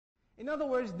In other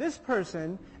words, this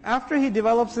person, after he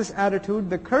develops this attitude,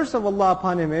 the curse of Allah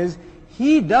upon him is,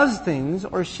 he does things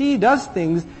or she does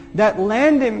things that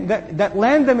land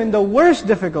them in the worst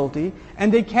difficulty,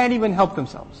 and they can't even help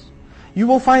themselves. You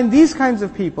will find these kinds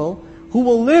of people who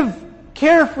will live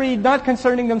carefree, not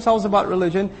concerning themselves about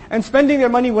religion, and spending their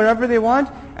money wherever they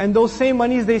want, and those same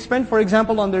monies they spend, for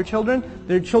example, on their children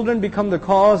become the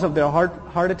cause of their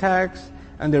heart attacks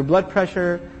and their blood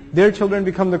pressure. Their children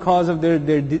become the cause of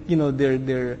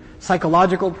their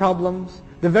psychological problems.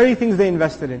 The very things they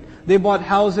invested in. They bought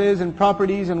houses and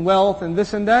properties and wealth and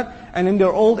this and that, and in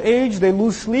their old age they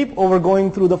lose sleep over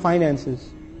going through the finances.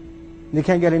 They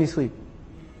can't get any sleep.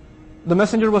 The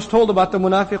Messenger was told about the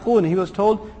munafiqun. He was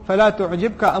told, فَلَا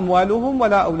تُعْجِبْكَ أَمْوَالُهُمْ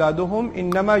وَلَا أَوْلَادُهُمْ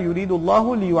إِنَّمَا يُرِيدُ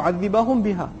اللَّهُ لِيُعَذِّبَهُمْ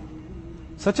بِهَا.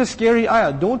 Such a scary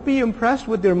ayah. Don't be impressed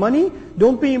with their money.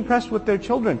 Don't be impressed with their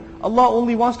children. Allah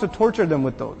only wants to torture them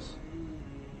with those.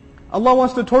 Allah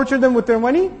wants to torture them with their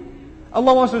money.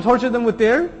 Allah wants to torture them with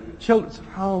their children.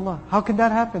 SubhanAllah. How can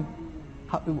that happen?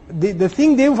 The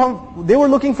thing they were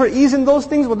looking for ease in those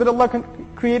things, what did Allah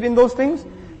create in those things?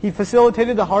 He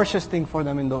facilitated the harshest thing for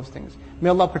them in those things. May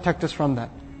Allah protect us from that.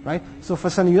 Right? So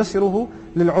فَسَنُيَسِّرُهُ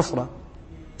لِلْعُسْرَةِ.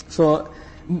 So,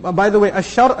 by the way,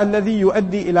 الشَّرْ الَّذِي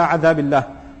يُؤَدِّي إِلَىٰ عَذَابِ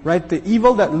اللَّهِ. Right? The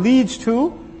evil that leads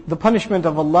to the punishment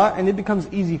of Allah, and it becomes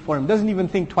easy for him. Doesn't even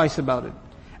think twice about it.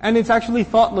 And it's actually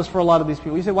thoughtless for a lot of these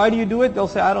people. You say, why do you do it? They'll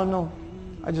say, I don't know.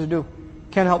 I just do.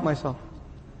 Can't help myself.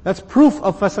 That's proof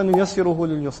of فَسَنُيَسِّرُهُ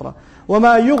لِلْيُسْرَةِ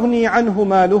وَمَا يُغْنِي عَنْهُ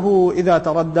مَالُهُ إِذَا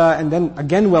تَرَدَّى. And then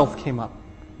again wealth came up.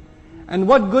 And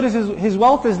what good is his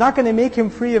wealth is not going to make him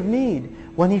free of need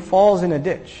when he falls in a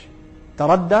ditch.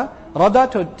 Taradda, rada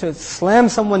to slam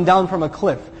someone down from a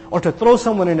cliff, or to throw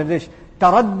someone in a ditch.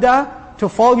 Taradda, to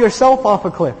fall yourself off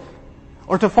a cliff,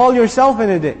 or to fall yourself in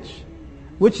a ditch.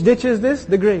 Which ditch is this?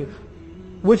 The grave.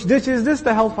 Which ditch is this?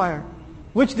 The hellfire.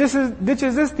 Which ditch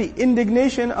is this? The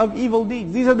indignation of evil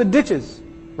deeds. These are the ditches,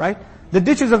 right? The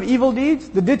ditches of evil deeds,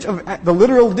 the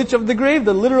literal ditch of the grave,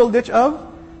 the literal ditch of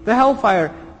the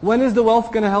hellfire. When is the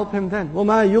wealth going to help him then?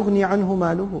 وَمَا يُغْنِي عَنْهُ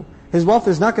مَالُهُ. His wealth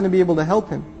is not going to be able to help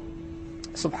him.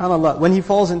 SubhanAllah, when he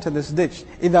falls into this ditch,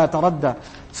 إِذَا تَرَدَّى.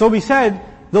 So we said,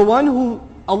 the one who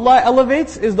Allah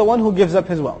elevates is the one who gives up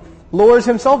his wealth. Lowers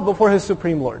himself before his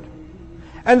Supreme Lord.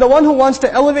 And the one who wants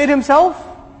to elevate himself,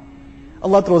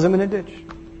 Allah throws him in a ditch.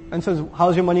 And says,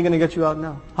 how's your money going to get you out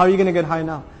now? How are you going to get high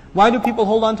now? Why do people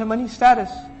hold on to money?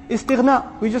 Status.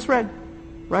 Istighna. We just read.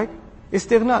 Right?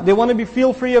 Istighna. They want to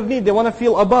feel free of need. They want to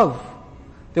feel above.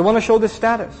 They want to show this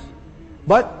status.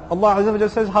 But Allah Azza wa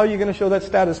Jalla says, how are you going to show that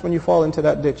status when you fall into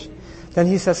that ditch? Then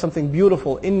He says something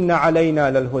beautiful. Inna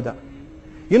alayna lal huda.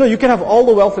 You know, you can have all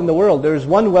the wealth in the world. There is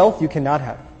one wealth you cannot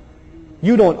have.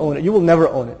 You don't own it. You will never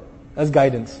own it. That's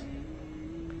guidance.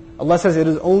 Allah says it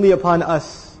is only upon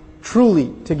us,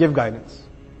 truly, to give guidance.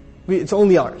 It's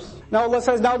only ours. Now Allah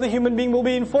says, now the human being will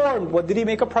be informed. What did he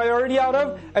make a priority out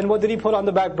of? And what did he put on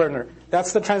the back burner?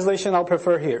 That's the translation I'll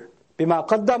prefer here. Bima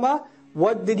qaddama,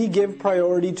 what did he give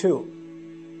priority to?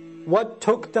 What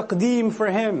took taqdeem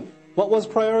for him? What was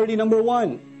priority number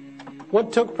one?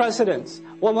 What took precedence?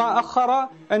 Wama akhara,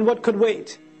 and what could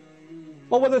wait?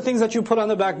 What were the things that you put on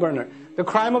the back burner? The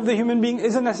crime of the human being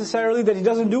isn't necessarily that he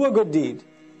doesn't do a good deed.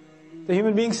 The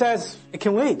human being says, it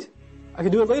can wait. I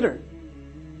can do it later.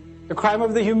 The crime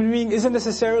of the human being isn't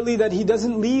necessarily that he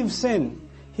doesn't leave sin.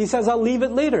 He says, I'll leave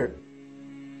it later.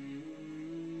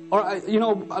 Or,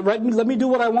 let me do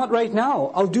what I want right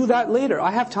now. I'll do that later.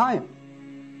 I have time.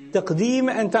 Taqdeem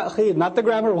and ta'khir, not the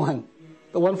grammar one.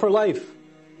 The one for life.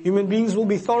 Human beings will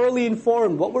be thoroughly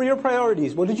informed. What were your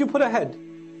priorities? What did you put ahead?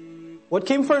 What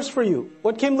came first for you?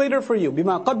 What came later for you?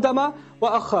 Bima qaddama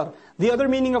wa akhar. The other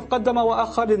meaning of qaddama wa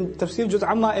akhar in Tafsir Juz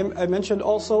Amma I mentioned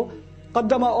also,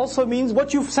 qaddama also means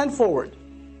what you've sent forward.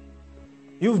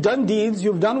 You've done deeds,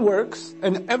 you've done works,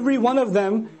 and every one of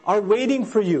them are waiting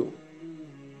for you.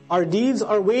 Our deeds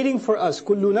are waiting for us.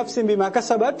 Kullu nafsin bima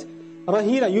kasabat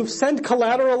rahina. You've sent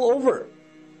collateral over.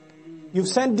 You've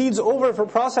sent deeds over for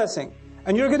processing.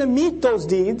 And you're going to meet those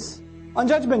deeds on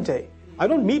Judgment Day. I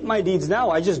don't meet my deeds now,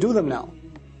 I just do them now.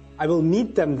 I will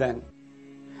meet them then.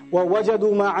 وَوَجَدُوا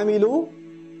مَا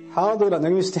عَمِلُوا حَاضِرًا. They're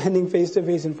going to be standing face to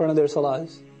face in front of their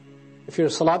salats. If your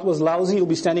salat was lousy, you'll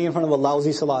be standing in front of a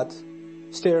lousy salat,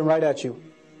 staring right at you.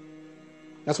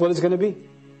 That's what it's going to be.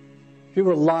 If you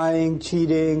were lying,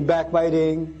 cheating,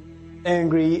 backbiting,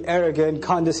 angry, arrogant,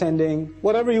 condescending,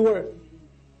 whatever you were,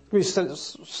 you'll be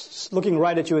looking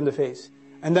right at you in the face.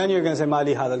 And then you're going to say,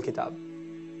 مَالِ هَذَا الْكِتَابِ.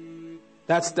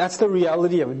 That's the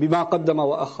reality of it. بِمَا قَدَّمَ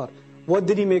وَأَخَّرَ. What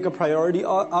did he make a priority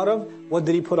out of? What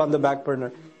did he put on the back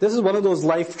burner? This is one of those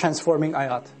life-transforming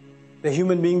ayat. The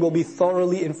human being will be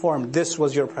thoroughly informed. This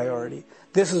was your priority.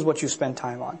 This is what you spent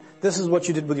time on. This is what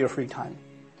you did with your free time.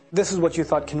 This is what you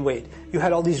thought can wait. You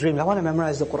had all these dreams. I want to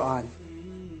memorize the Qur'an.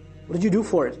 What did you do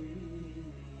for it?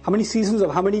 How many seasons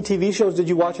of how many TV shows did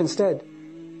you watch instead?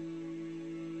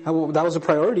 That was a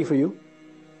priority for you.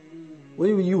 Well,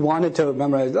 you wanted to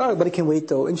memorize. Oh, but it can wait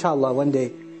though. Inshallah, one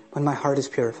day when my heart is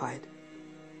purified,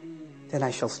 then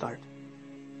I shall start.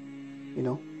 You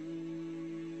know?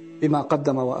 بِمَا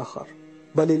قَدَّمَ وَأَخَرَ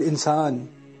بَلِ الْإِنسَانِ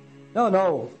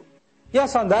No.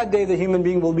 Yes, on that day the human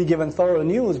being will be given thorough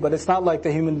news, but it's not like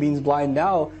the human being's blind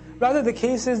now. Rather, the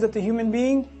case is that the human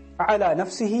being, عَلَى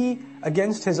نَفْسِهِ,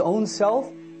 against his own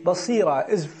self, basira,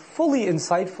 is fully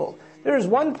insightful. There is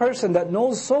one person that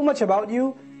knows so much about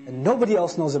you, and nobody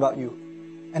else knows about you.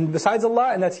 And besides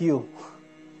Allah, and that's you.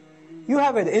 You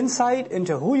have an insight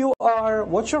into who you are,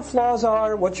 what your flaws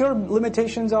are, what your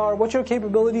limitations are, what your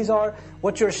capabilities are,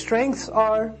 what your strengths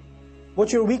are,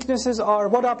 what your weaknesses are,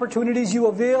 what opportunities you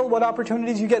avail, what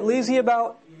opportunities you get lazy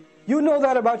about. You know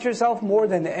that about yourself more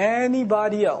than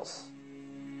anybody else.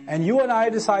 And you and I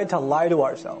decide to lie to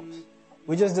ourselves.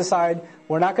 We just decide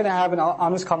we're not going to have an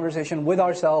honest conversation with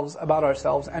ourselves,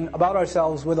 and about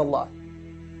ourselves with Allah.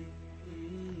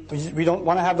 We don't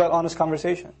want to have that honest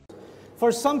conversation.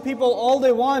 For some people, all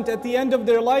they want at the end of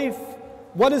their life,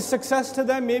 what is success to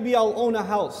them? Maybe I'll own a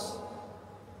house.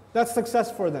 That's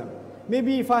success for them.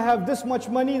 Maybe if I have this much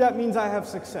money, that means I have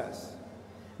success.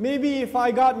 Maybe if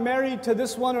I got married to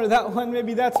this one or that one,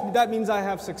 maybe that means I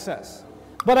have success.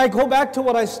 But I go back to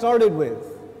what I started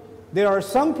with. There are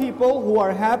some people who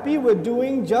are happy with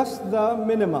doing just the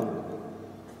minimum.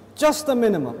 Just the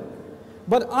minimum.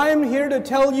 But I am here to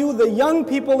tell you, the young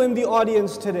people in the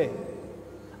audience today,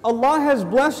 Allah has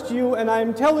blessed you, and I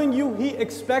am telling you, He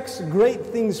expects great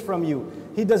things from you.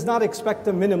 He does not expect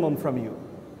the minimum from you.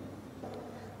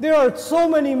 There are so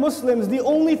many Muslims, the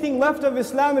only thing left of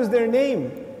Islam is their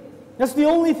name. That's the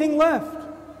only thing left.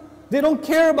 They don't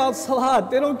care about salat,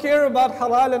 they don't care about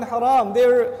halal and haram.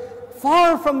 They're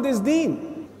far from this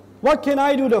deen. What can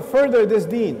I do to further this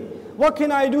deen? What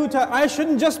can I do I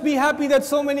shouldn't just be happy that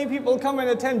so many people come and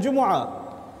attend Jumu'ah.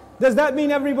 Does that mean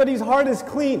everybody's heart is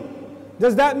clean?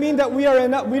 Does that mean that we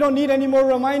don't need any more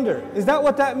reminder? Is that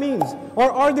what that means? Or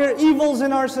are there evils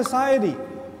in our society?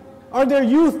 Are there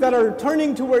youth that are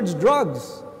turning towards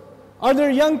drugs? Are there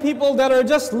young people that are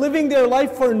just living their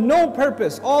life for no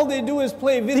purpose? All they do is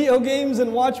play video games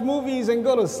and watch movies and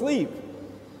go to sleep.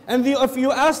 And if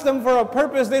you ask them for a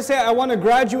purpose, they say, I want to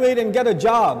graduate and get a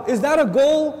job. Is that a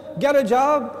goal? Get a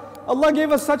job? Allah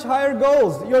gave us such higher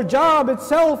goals. Your job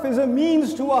itself is a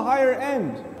means to a higher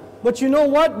end. But you know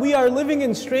what? We are living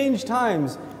in strange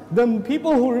times. The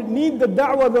people who need the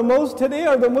da'wah the most today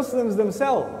are the Muslims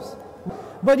themselves.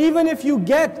 But even if you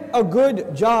get a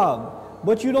good job,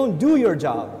 but you don't do your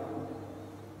job.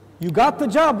 You got the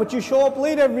job, but you show up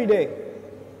late every day.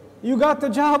 You got the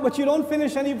job, but you don't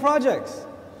finish any projects.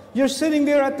 You're sitting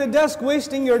there at the desk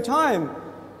wasting your time.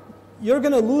 You're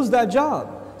going to lose that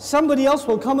job. Somebody else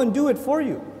will come and do it for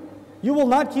you. You will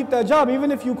not keep that job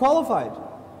even if you qualified.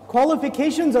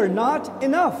 Qualifications are not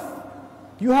enough.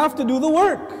 You have to do the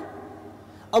work.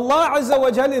 Allah Azza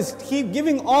wa Jal is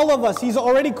giving all of us, He's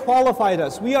already qualified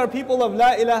us. We are people of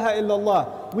La ilaha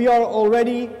illallah. We are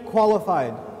already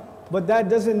qualified. But that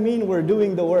doesn't mean we're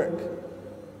doing the work.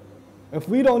 If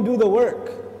we don't do the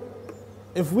work,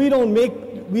 if we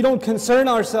don't concern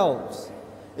ourselves,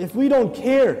 if we don't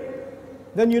care,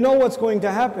 then you know what's going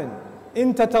to happen.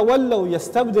 إِن تَتَوَلَّوْا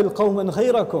يَسْتَبْدِلْ قَوْمًا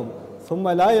غَيْرَكُمْ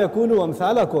ثُمَّ لَا يَكُونُوا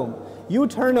أَمْثَالَكُمْ. You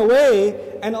turn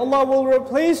away and Allah will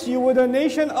replace you with a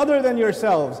nation other than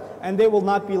yourselves, and they will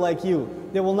not be like you.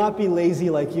 They will not be lazy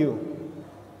like you.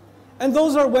 And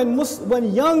those are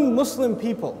when young Muslim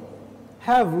people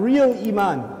have real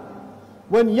iman,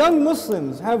 when young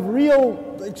Muslims have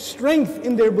real strength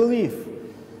in their belief,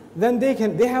 then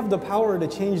they have the power to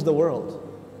change the world.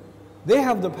 They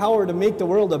have the power to make the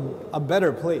world a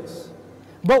better place.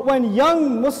 But when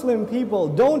young Muslim people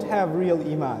don't have real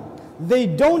iman, they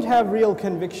don't have real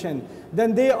conviction,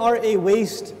 then they are a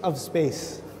waste of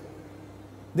space.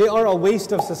 They are a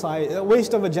waste of society, a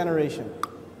waste of a generation.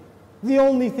 The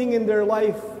only thing in their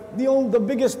life,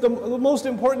 the most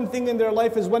important thing in their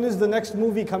life is when is the next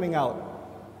movie coming out.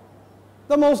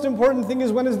 The most important thing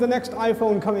is when is the next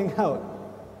iPhone coming out.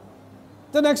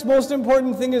 The next most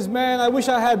important thing is, man, I wish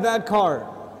I had that car.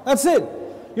 That's it.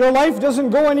 Your life doesn't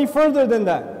go any further than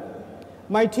that.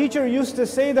 My teacher used to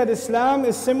say that Islam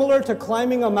is similar to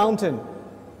climbing a mountain.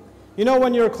 You know,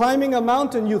 when you're climbing a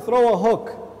mountain, you throw a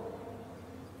hook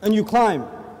and you climb.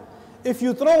 If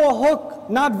you throw a hook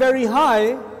not very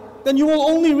high, then you will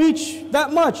only reach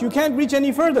that much. You can't reach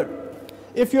any further.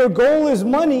 If your goal is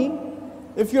money,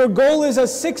 if your goal is a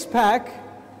six-pack,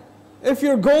 if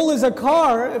your goal is a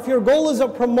car, if your goal is a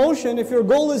promotion, if your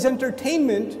goal is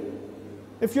entertainment,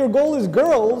 if your goal is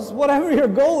girls, whatever your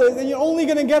goal is, then you're only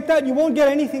going to get that, you won't get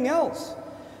anything else.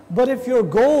 But if your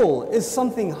goal is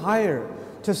something higher,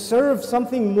 to serve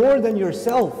something more than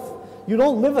yourself, you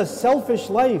don't live a selfish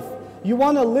life, you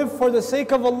want to live for the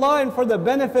sake of Allah and for the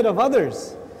benefit of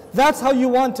others, that's how you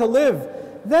want to live,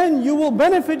 then you will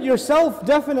benefit yourself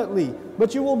definitely,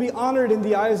 but you will be honored in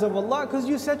the eyes of Allah because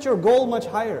you set your goal much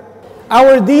higher.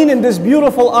 Our deen in this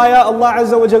beautiful ayah, Allah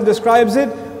Azza wa Jal describes it,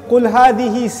 قُلْ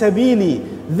هَذِهِ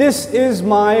سَبِيلِي, this is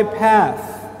my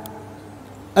path.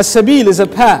 As-sabil is a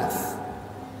path.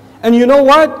 And you know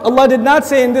what? Allah did not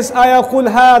say in this ayah, قُلْ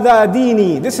هَذَا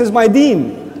دِينِي, this is my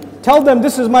deen. Tell them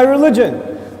this is my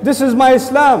religion, this is my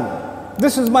Islam,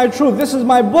 this is my truth, this is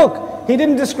my book. He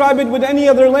didn't describe it with any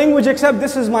other language except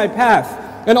this is my path.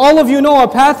 And all of you know a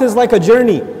path is like a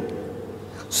journey.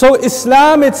 So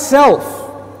Islam itself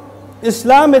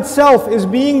is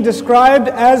being described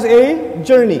as a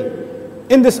journey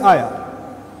in this ayah.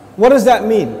 What does that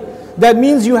mean? That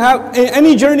means you have, in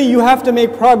any journey you have to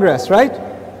make progress, right?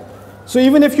 So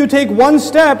even if you take one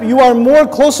step, you are more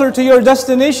closer to your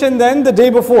destination than the day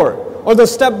before or the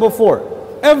step before.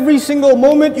 Every single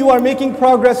moment you are making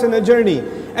progress in a journey.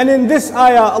 And in this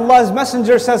ayah, Allah's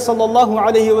Messenger says, sallallahu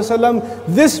alayhi wasallam,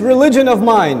 this religion of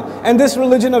mine and this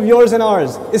religion of yours and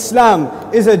ours,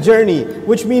 Islam, is a journey,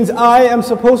 which means I am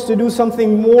supposed to do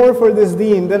something more for this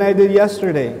deen than I did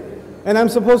yesterday. And I'm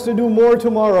supposed to do more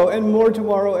tomorrow and more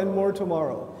tomorrow and more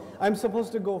tomorrow. I'm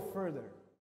supposed to go further.